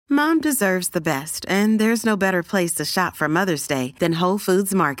Mom deserves the best, and there's no better place to shop for Mother's Day than Whole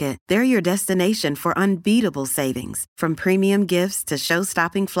Foods Market. They're your destination for unbeatable savings, from premium gifts to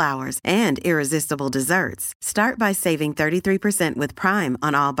show-stopping flowers and irresistible desserts. Start by saving 33% with Prime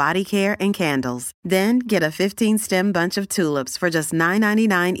on all body care and candles. Then get a 15-stem bunch of tulips for just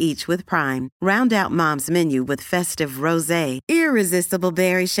 $9.99 each with Prime. Round out Mom's menu with festive rosé, irresistible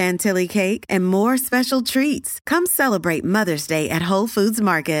berry chantilly cake, and more special treats. Come celebrate Mother's Day at Whole Foods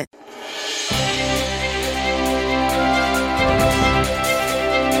Market.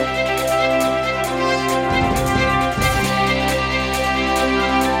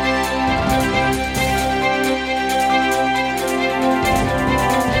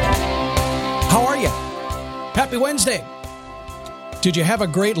 How are you? Happy Wednesday. Did you have a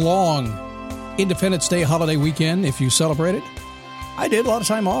great long Independence Day holiday weekend if you celebrated? I did. A lot of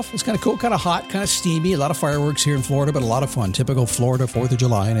time off. It's kind of cool, kind of hot, kind of steamy. A lot of fireworks here in Florida, but a lot of fun. Typical Florida 4th of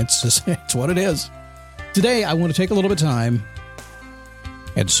July, and it's what it is. Today, I want to take a little bit of time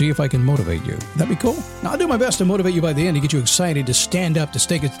and see if I can motivate you. That'd be cool. Now, I'll do my best to motivate you by the end, to get you excited, to stand up, to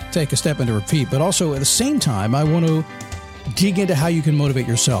take a step and to repeat. But also, at the same time, I want to dig into how you can motivate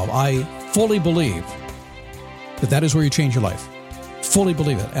yourself. I fully believe that is where you change your life. Fully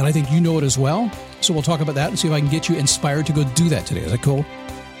believe it. And I think you know it as well. So we'll talk about that and see if I can get you inspired to go do that today. Is that cool?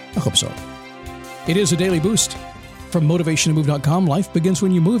 I hope so. It is a daily boost from motivationtomove.com. Life begins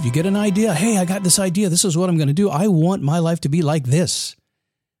when you move. You get an idea. Hey, I got this idea. This is what I'm going to do. I want my life to be like this.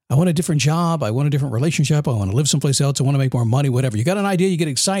 I want a different job. I want a different relationship. I want to live someplace else. I want to make more money, whatever. You got an idea, you get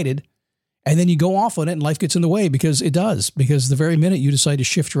excited, and then you go off on it and life gets in the way, because it does. Because the very minute you decide to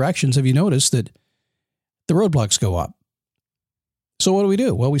shift directions, have you noticed that the roadblocks go up? So what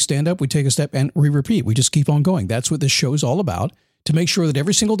do? Well, we stand up, we take a step, and we repeat. We just keep on going. That's what this show is all about, to make sure that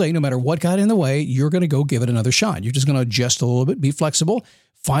every single day, no matter what got in the way, you're going to go give it another shot. You're just going to adjust a little bit, be flexible,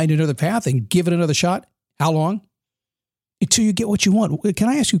 find another path, and give it another shot. How long? Until you get what you want. Can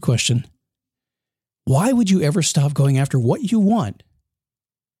I ask you a question? Why would you ever stop going after what you want?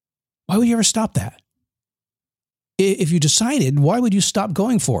 Why would you ever stop that? If you decided, why would you stop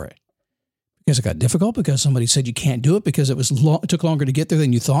going for it? Because it got difficult? Because somebody said you can't do it? Because it took longer to get there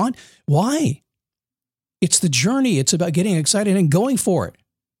than you thought? Why? It's the journey. It's about getting excited and going for it.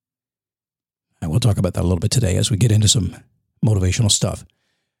 And we'll talk about that a little bit today as we get into some motivational stuff.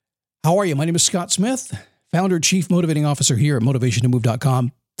 How are you? My name is Scott Smith, founder, chief motivating officer here at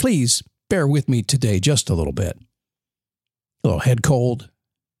motivationtomove.com. Please bear with me today just a little bit. A little head cold.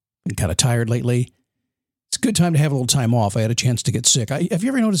 Been kind of tired lately. It's a good time to have a little time off. I had a chance to get sick. Have you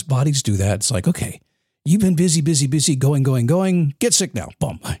ever noticed bodies do that? It's like, okay, you've been busy, going. Get sick now.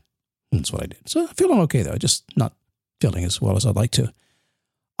 Boom. That's what I did. So I'm feeling okay, though. Just not feeling as well as I'd like to.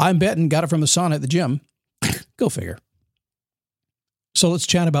 I'm betting, got it from the sauna at the gym. Go figure. So let's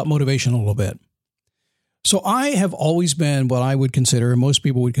chat about motivation a little bit. So I have always been what I would consider, and most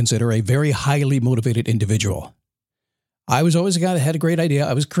people would consider, a very highly motivated individual. I was always a guy that had a great idea.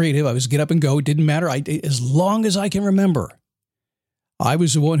 I was creative. I was get up and go. It didn't matter. As long as I can remember, I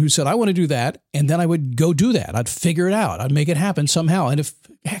was the one who said, I want to do that. And then I would go do that. I'd figure it out. I'd make it happen somehow. And if,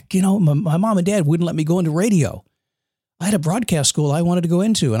 my mom and dad wouldn't let me go into radio. I had a broadcast school I wanted to go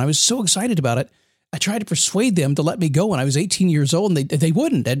into, and I was so excited about it. I tried to persuade them to let me go when I was 18 years old, and they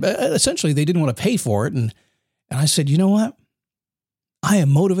wouldn't. Essentially, they didn't want to pay for it. And I said, you know what? I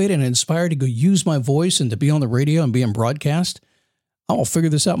am motivated and inspired to go use my voice and to be on the radio and be in broadcast. I will figure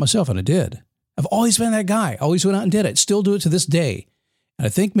this out myself, and I did. I've always been that guy. Always went out and did it. Still do it to this day. And I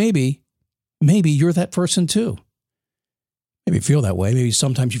think maybe you're that person too. Maybe you feel that way. Maybe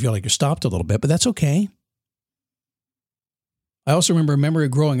sometimes you feel like you're stopped a little bit, but that's okay. I also remember a memory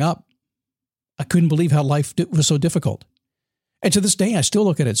of growing up. I couldn't believe how life was so difficult. And to this day, I still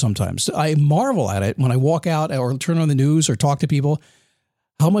look at it sometimes. I marvel at it when I walk out or turn on the news or talk to people,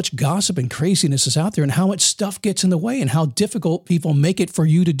 how much gossip and craziness is out there and how much stuff gets in the way and how difficult people make it for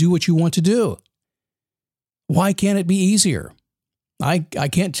you to do what you want to do. Why can't it be easier? I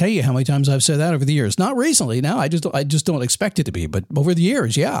can't tell you how many times I've said that over the years. Not recently. Now, I just don't expect it to be. But over the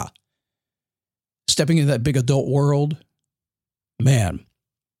years, yeah. Stepping into that big adult world, man,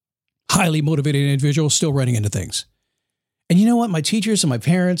 highly motivated individual, still running into things. And you know what? My teachers and my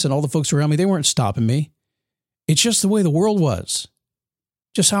parents and all the folks around me, they weren't stopping me. It's just the way the world was.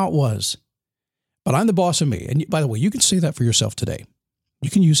 Just how it was. But I'm the boss of me. And by the way, you can say that for yourself today.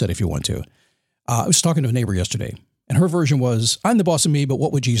 You can use that if you want to. I was talking to a neighbor yesterday, and her version was, I'm the boss of me, but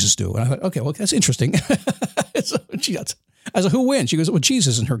what would Jesus do? And I thought, okay, well, that's interesting. I said, who wins? She goes, well,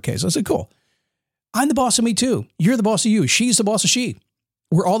 Jesus in her case. I said, cool. I'm the boss of me too. You're the boss of you. She's the boss of she.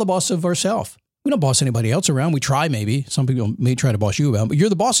 We're all the boss of ourselves. We don't boss anybody else around. We try maybe. Some people may try to boss you around, but you're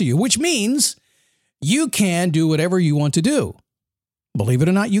the boss of you, which means you can do whatever you want to do. Believe it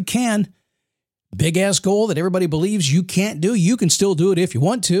or not, you can. Big ass goal that everybody believes you can't do. You can still do it if you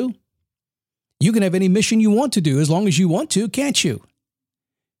want to. You can have any mission you want to do as long as you want to, can't you?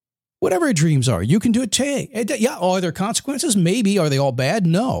 Whatever your dreams are, you can do it today. Yeah, are there consequences? Maybe. Are they all bad?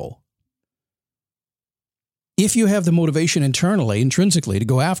 No. If you have the motivation internally, intrinsically, to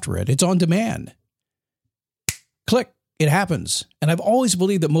go after it, it's on demand. Click, it happens. And I've always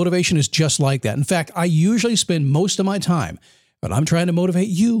believed that motivation is just like that. In fact, I usually spend most of my time when I'm trying to motivate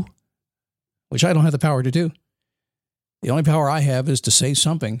you, which I don't have the power to do. The only power I have is to say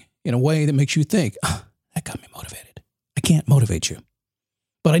something in a way that makes you think, that got me motivated. I can't motivate you.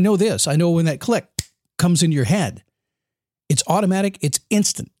 But I know this. I know when that click comes into your head, it's automatic, it's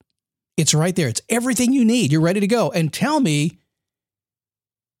instant. It's right there. It's everything you need. You're ready to go. And tell me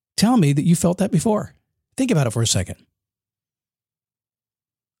that you felt that before. Think about it for a second.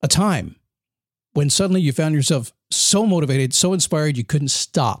 A time when suddenly you found yourself so motivated, so inspired, you couldn't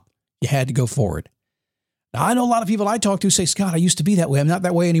stop. You had to go forward. Now, I know a lot of people I talk to say, Scott, I used to be that way. I'm not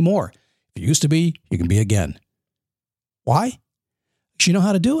that way anymore. If you used to be, you can be again. Why? Because you know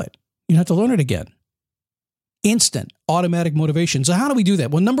how to do it. You don't have to learn it again. Instant, automatic motivation. So how do we do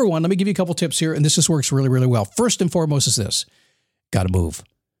that? Well, number one, let me give you a couple tips here, and this just works really, really well. First and foremost is this. Got to move.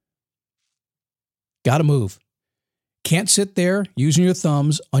 Got to move. Can't sit there using your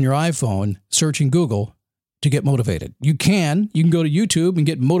thumbs on your iPhone, searching Google to get motivated. You can go to YouTube and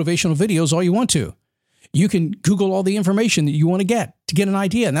get motivational videos all you want to. You can Google all the information that you want to get an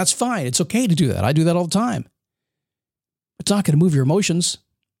idea, and that's fine. It's okay to do that. I do that all the time. It's not going to move your emotions.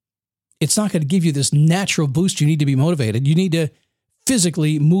 It's not going to give you this natural boost you need to be motivated. You need to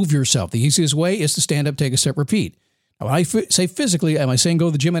physically move yourself. The easiest way is to stand up, take a step, repeat. Now, when I say physically, am I saying go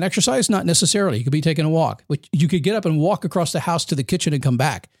to the gym and exercise? Not necessarily. You could be taking a walk. But you could get up and walk across the house to the kitchen and come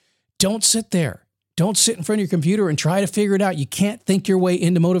back. Don't sit there. Don't sit in front of your computer and try to figure it out. You can't think your way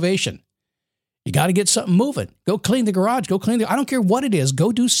into motivation. You got to get something moving. Go clean the garage. I don't care what it is.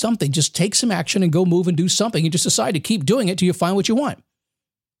 Go do something. Just take some action and go move and do something. And just decide to keep doing it till you find what you want.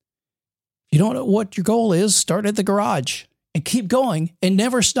 You don't know what your goal is, start at the garage and keep going and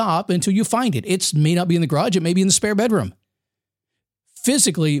never stop until you find it. It may not be in the garage. It may be in the spare bedroom.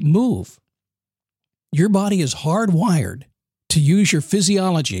 Physically move. Your body is hardwired to use your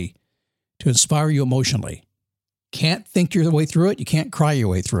physiology to inspire you emotionally. Can't think your way through it. You can't cry your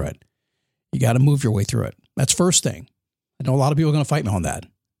way through it. You got to move your way through it. That's first thing. I know a lot of people are going to fight me on that.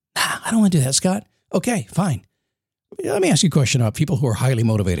 I don't want to do that, Scott. Okay, fine. Let me ask you a question about people who are highly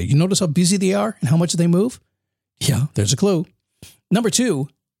motivated. You notice how busy they are and how much they move? Yeah, there's a clue. Number two,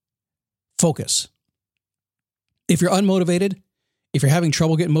 focus. If you're unmotivated, if you're having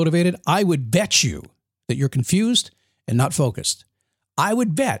trouble getting motivated, I would bet you that you're confused and not focused. I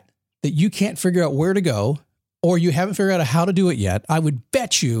would bet that you can't figure out where to go, or you haven't figured out how to do it yet. I would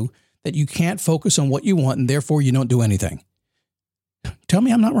bet you that you can't focus on what you want, and therefore you don't do anything. Tell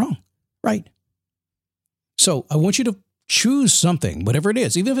me I'm not wrong, right? So I want you to choose something, whatever it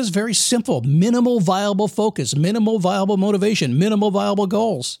is, even if it's very simple, minimal viable focus, minimal viable motivation, minimal viable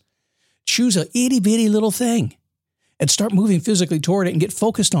goals. Choose a itty bitty little thing and start moving physically toward it and get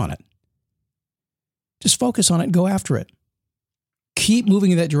focused on it. Just focus on it and go after it. Keep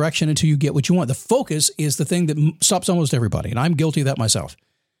moving in that direction until you get what you want. The focus is the thing that stops almost everybody, and I'm guilty of that myself.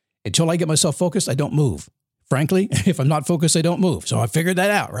 Until I get myself focused, I don't move. Frankly, if I'm not focused, I don't move. So I figured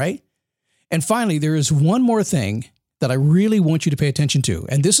that out, right? And finally, there is one more thing that I really want you to pay attention to.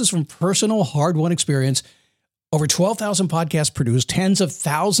 And this is from personal hard-won experience. Over 12,000 podcasts produced, tens of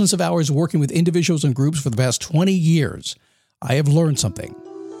thousands of hours working with individuals and groups for the past 20 years. I have learned something.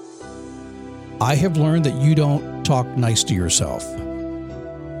 I have learned that you don't talk nice to yourself.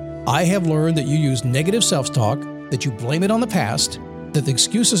 I have learned that you use negative self-talk, that you blame it on the past, that the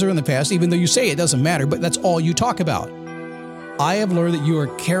excuses are in the past, even though you say it doesn't matter, but that's all you talk about. I have learned that you are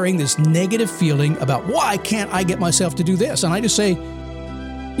carrying this negative feeling about, why can't I get myself to do this? And I just say,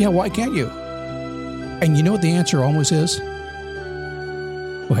 yeah, why can't you? And you know what the answer always is?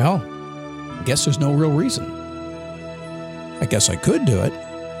 Well, I guess there's no real reason. I guess I could do it.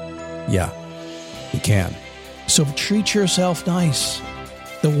 Yeah, you can. So treat yourself nice.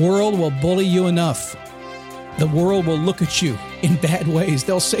 The world will bully you enough. The world will look at you in bad ways.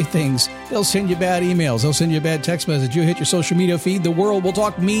 They'll say things. They'll send you bad emails. They'll send you a bad text message. You hit your social media feed. The world will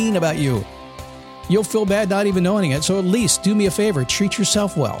talk mean about you. You'll feel bad not even knowing it. So at least do me a favor. Treat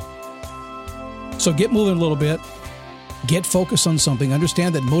yourself well. So get moving a little bit. Get focused on something.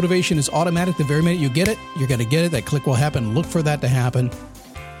 Understand that motivation is automatic. The very minute you get it, you're going to get it. That click will happen. Look for that to happen.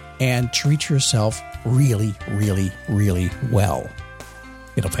 and treat yourself really, really, really well.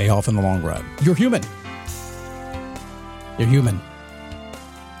 It'll pay off in the long run. You're human. You're human.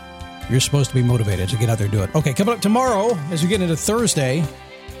 You're supposed to be motivated to get out there and do it. Okay, coming up tomorrow, as we get into Thursday,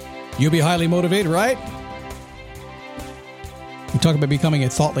 you'll be highly motivated, right? We talk about becoming a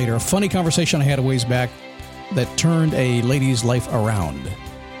thought leader. A funny conversation I had a ways back that turned a lady's life around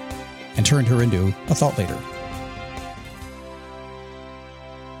and turned her into a thought leader.